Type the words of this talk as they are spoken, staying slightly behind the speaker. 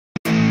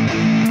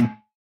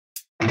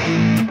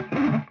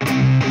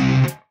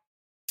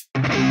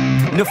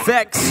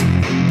effects.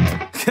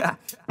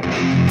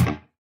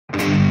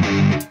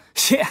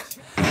 Yeah.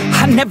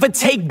 I never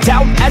take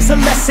doubt as a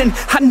lesson.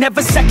 I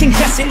never second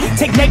guess it.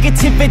 Take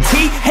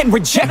negativity and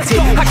reject it.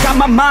 I got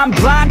my mind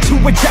blind to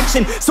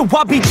rejection, so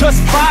I'll be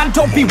just fine.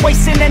 Don't be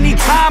wasting any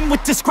time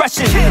with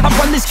discretion. I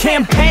run this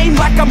campaign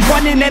like I'm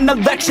running an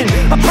election.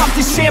 I pop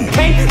this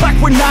champagne like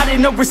we're not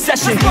in a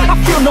recession. I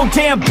feel no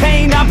damn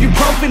pain.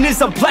 Ibuprofen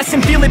is a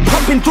blessing. Feel it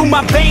pumping through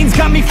my veins.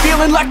 Got me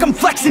feeling like I'm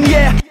flexing,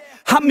 yeah.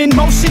 I'm in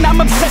motion, I'm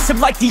obsessive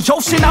like the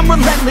ocean, I'm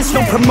relentless. No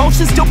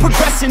promotion, still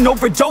progressing,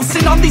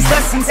 overdosing on these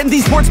lessons. And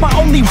these words my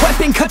only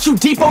weapon, cut you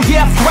deep, oh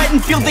yeah, I threaten.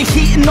 Feel the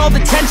heat and all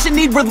the tension,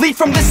 need relief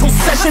from this whole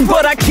session.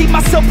 But I keep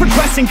myself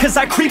progressing, cause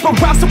I creep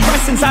around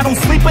suppressants. I don't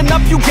sleep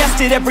enough, you guessed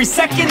it, every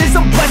second is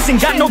a blessing.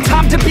 Got no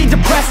time to be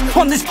depressed,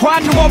 on this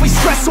grind you always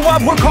stress. So I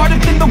work harder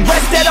than the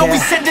rest, that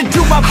always said to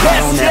do my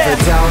best. I don't ever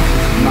doubt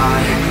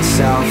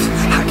myself,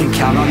 I can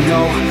count on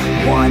no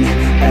one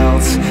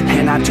else.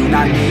 And I do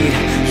not need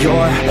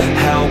your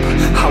help,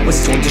 I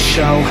was told to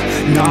show,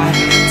 not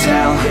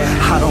tell.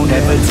 I don't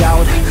ever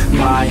doubt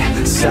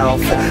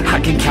myself, I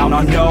can count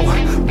on no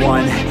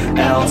one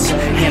else.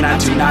 And I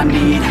do not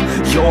need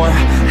your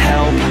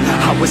help,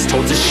 I was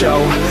told to show,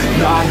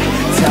 not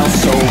tell.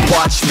 So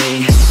watch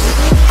me.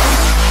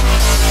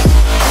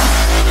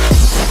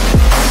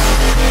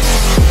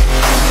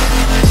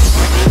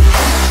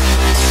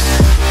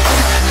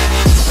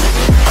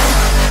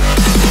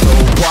 So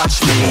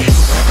watch me.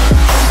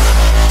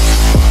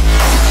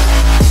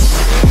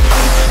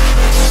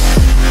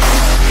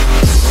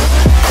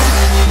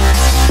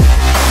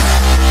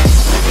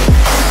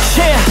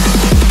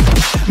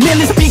 Man,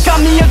 this beat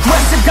got me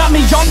aggressive, got me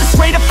on the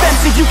straight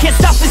offensive. You can't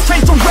stop this train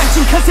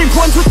direction, cause it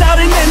runs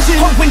without an engine.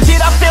 Oh, when did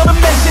I fail to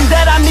mention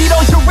that I need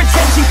all your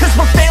attention? Cause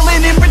we're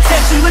failing in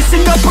retention,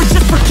 listen up or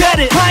just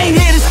forget it. I ain't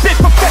here to spit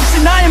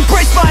perfection, I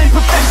embrace my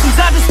imperfections.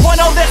 I just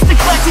want all that's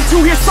neglected to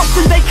hear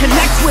something they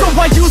connect with. So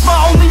I use my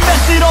only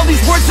method, all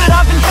these words that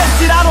I've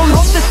invested. I don't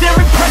hope that they're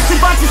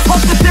impressive, I just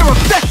hope that they're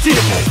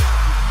effective.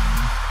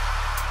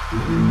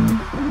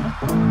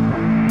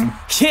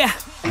 Yeah,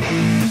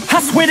 I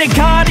swear to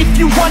God, if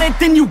you want it,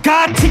 then you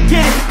got to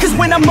get it. Cause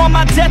when I'm on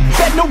my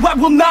deathbed, no, I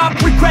will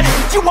not regret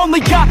it. You only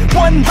got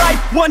one life,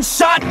 one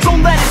shot,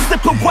 don't let it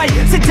slip away.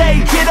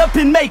 Today, get up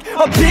and make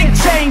a big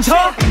change,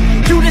 huh?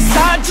 You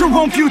decide your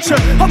own future,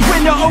 a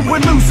winner or a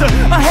loser,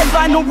 a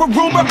headline or a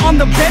rumor, on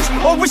the bench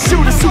or a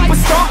shooter,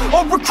 superstar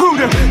or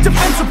recruiter,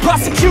 defensive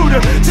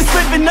prosecutor, just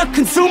living a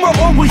consumer,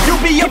 or will you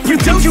be a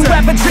producer? If you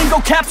have a dream, go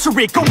capture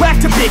it, go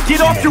activate,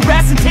 get off your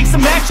ass and take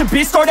some action,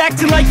 bitch. Start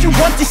acting like you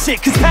want this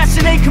shit, cause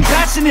passion ain't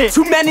compassionate.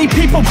 Too many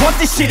people want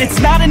this shit, it's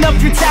not enough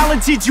you're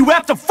talented, you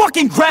have to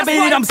fucking grab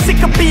it. I'm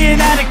sick of being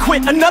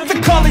adequate, another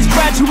college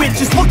graduate,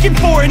 just looking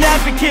for an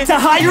advocate to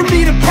hire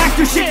me to pack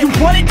your shit. You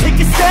want it, take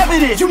a stab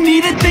at it, you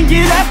need it, then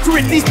get after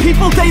it. These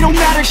people, they don't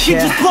matter,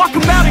 shit, just block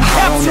them out and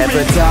capture it. I don't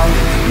ever doubt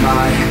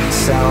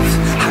myself,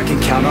 I can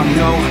count on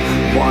no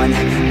one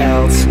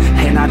else.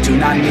 And I do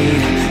not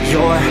need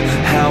your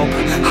help,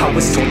 I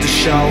was told to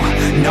show,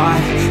 not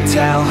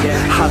tell.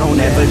 I don't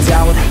ever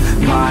doubt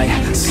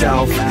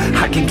myself,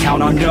 I can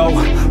count on no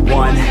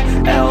one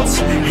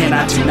else. And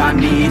I do not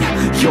need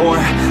your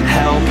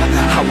help,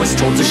 I was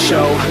told to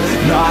show,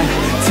 not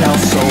tell.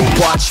 So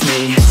watch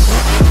me.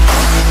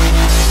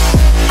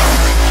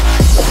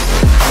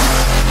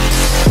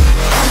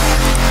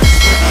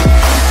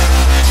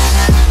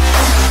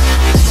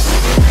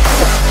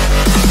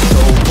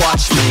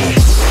 Watch me.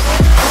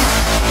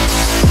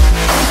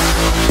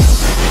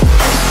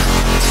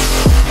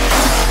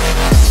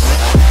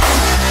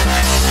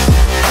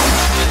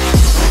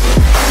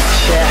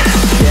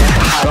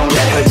 I don't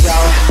ever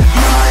doubt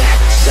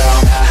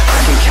myself, I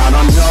can count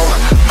on no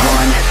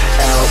one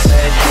else.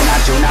 And I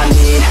do not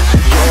need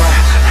your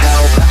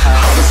help,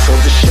 I was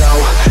told to show,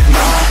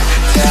 not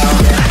tell.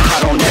 I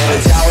don't ever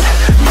doubt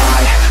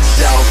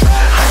myself,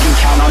 I can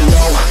count on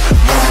no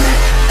one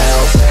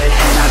else.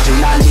 And I do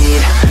not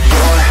need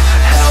your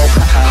help,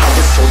 I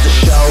was told to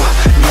show,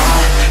 not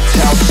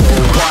tell. So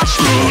watch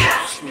me.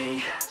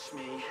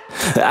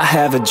 I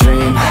have a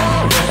dream,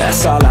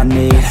 that's all I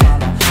need.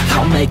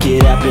 I'll make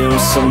it happen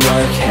with some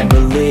work and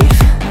belief.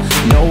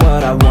 Know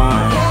what I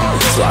want,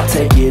 so I'll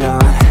take it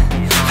on.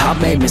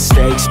 I've made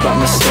mistakes, but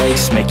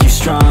mistakes make you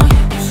strong.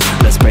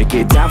 Let's break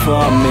it down for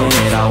a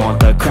minute. I want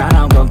the crown,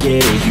 I'm gon'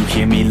 get it. You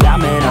hear me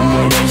loud, man, I'm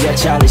winning. Yeah,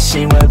 Charlie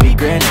Sheen will be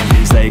grinning.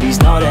 These ladies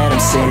know that I'm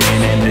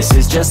sinning, and this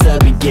is just the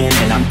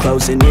beginning. I'm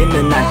closing in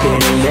the ninth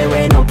inning, there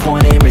ain't no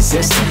point in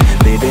resisting.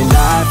 Living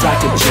life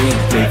like a dream,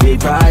 live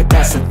it right,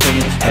 that's the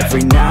thing.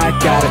 Every night,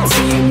 got a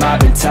team,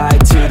 I've been tied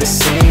to the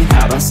scene.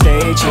 Out on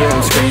stage, here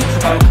on screen,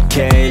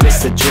 okay,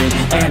 it's a dream.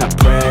 And I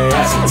pray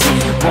as a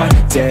team, one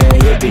day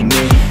it'll be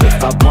me.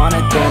 If I want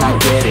it, then I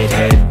get it.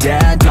 Head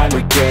down, don't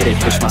regret it.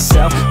 Push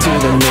myself to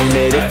the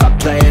limit. If I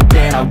play it,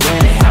 then I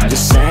win it. I'm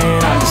just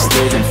saying, I'm just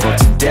living for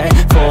today,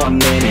 for a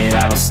minute.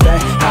 I don't stay,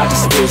 I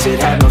just visit,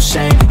 have no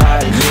shame, I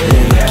admit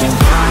it. Looking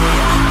right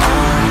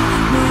on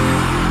me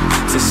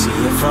to see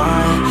if I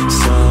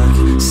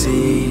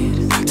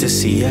succeed, to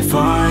see if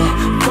I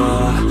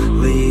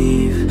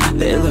believe.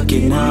 they're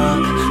looking up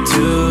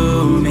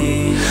to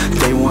me.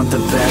 They want the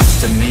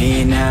best of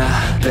me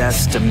now,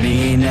 best of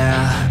me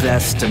now,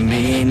 best of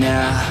me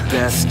now,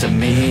 best of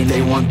me.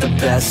 They want the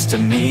best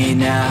of me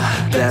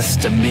now,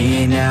 best of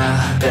me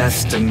now,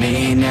 best of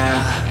me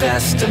now,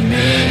 best of me.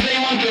 They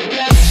want the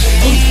best of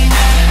me now.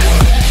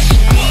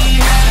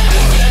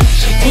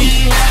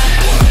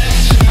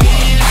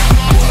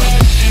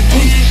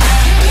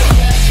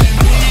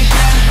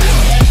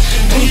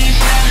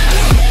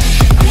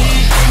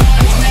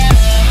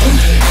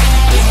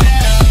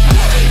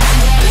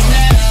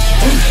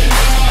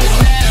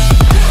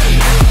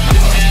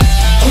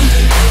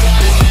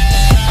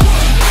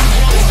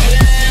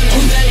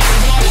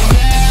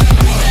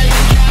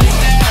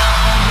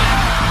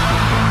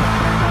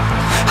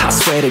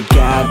 To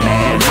God,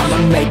 man,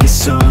 I'ma make it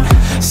soon.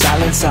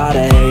 Silence all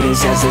the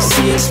haters as they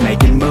see us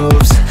making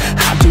moves.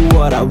 I do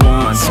what I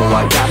want, so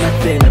I got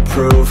nothing to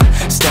prove.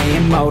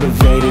 Staying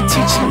motivated,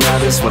 teaching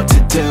others what to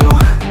do.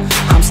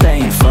 I'm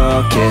staying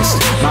focused,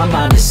 my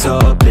mind is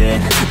open.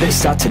 They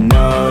start to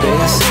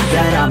notice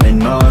that I'm in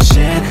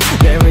motion.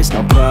 There is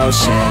no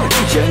potion,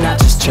 you're not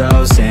just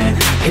chosen.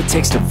 It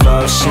takes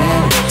devotion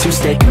to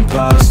stay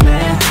composed,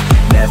 man.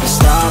 Never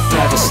stop,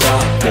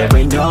 there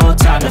ain't no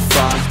time to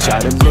fall. Try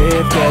to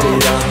live, get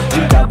it all,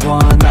 you got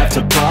one life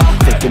to ball.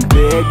 Thinking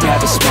big,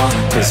 never small,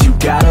 cause you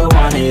gotta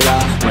want it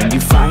all. When you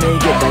finally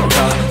get that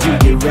call, you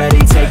get ready,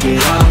 take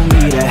it all.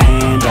 Need a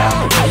hand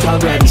out, I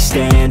already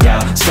stand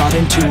out.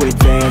 Starting to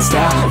advance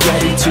now,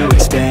 ready to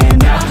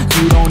expand now.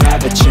 You don't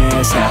have a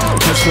chance now,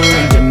 cause we're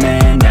in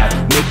demand now.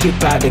 Make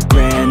it by the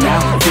grand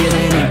now,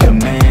 feeling in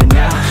command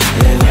now.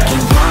 They're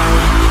looking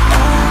right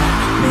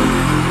at me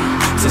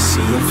to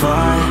see if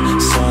I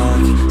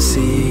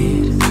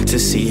succeed, to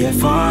see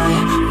if I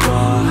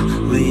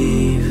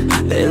believe.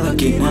 They're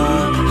looking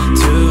up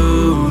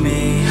to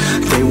me.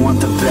 They want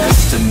the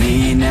best of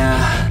me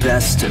now,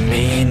 best of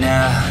me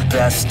now,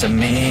 best of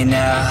me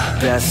now,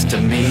 best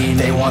of me.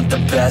 They want the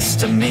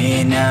best of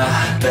me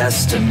now,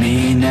 best of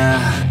me now,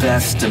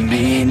 best of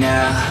me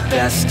now,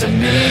 best of me.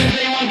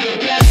 They want the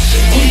best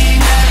of me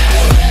now.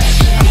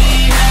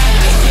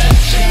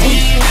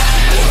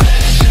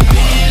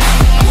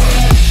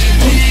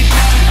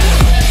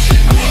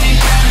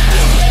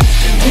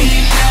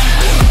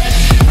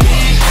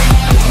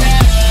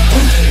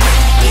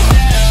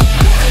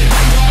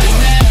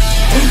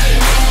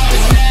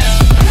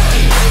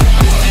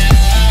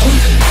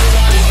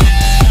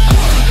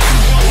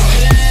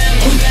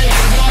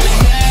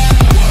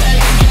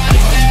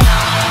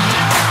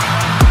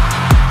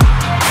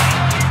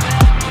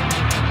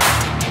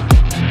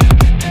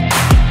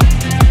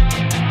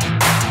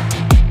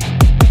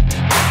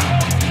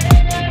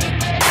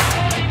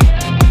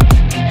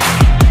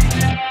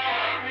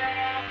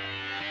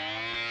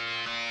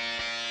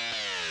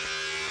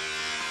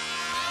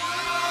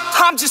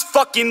 I'm just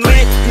fucking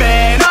lit,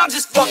 man, I'm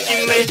just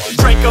fucking lit.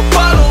 Drank a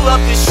bottle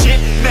of this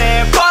shit,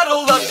 man,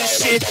 bottle of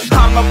this shit.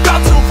 I'm about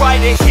to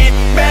write a hit,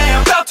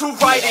 man, about to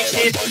write a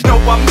hit. No,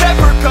 I'm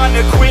never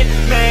gonna quit,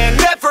 man,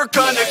 never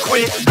gonna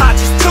quit. I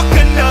just took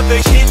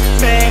another hit,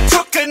 man,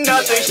 took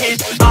another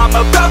hit. I'm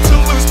about to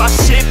lose my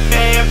shit,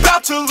 man,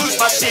 about to lose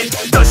my shit.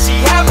 Does she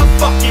have a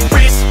fucking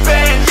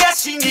wristband? Yeah,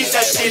 she needs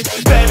that shit.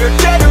 Better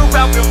get her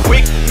out real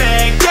quick,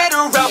 man, get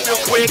her out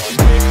real quick.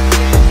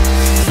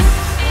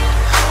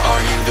 Are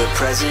you the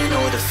present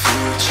or the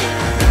future?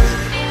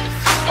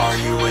 Are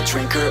you a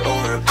drinker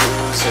or a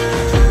boozer?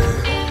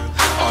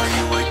 Are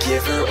you a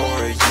giver or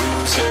a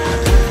user?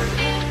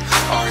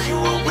 Are you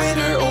a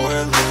winner or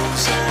a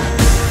loser?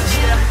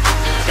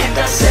 And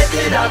I said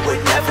that I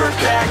would never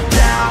back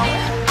down.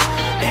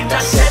 And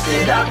I said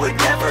that I would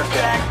never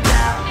back down.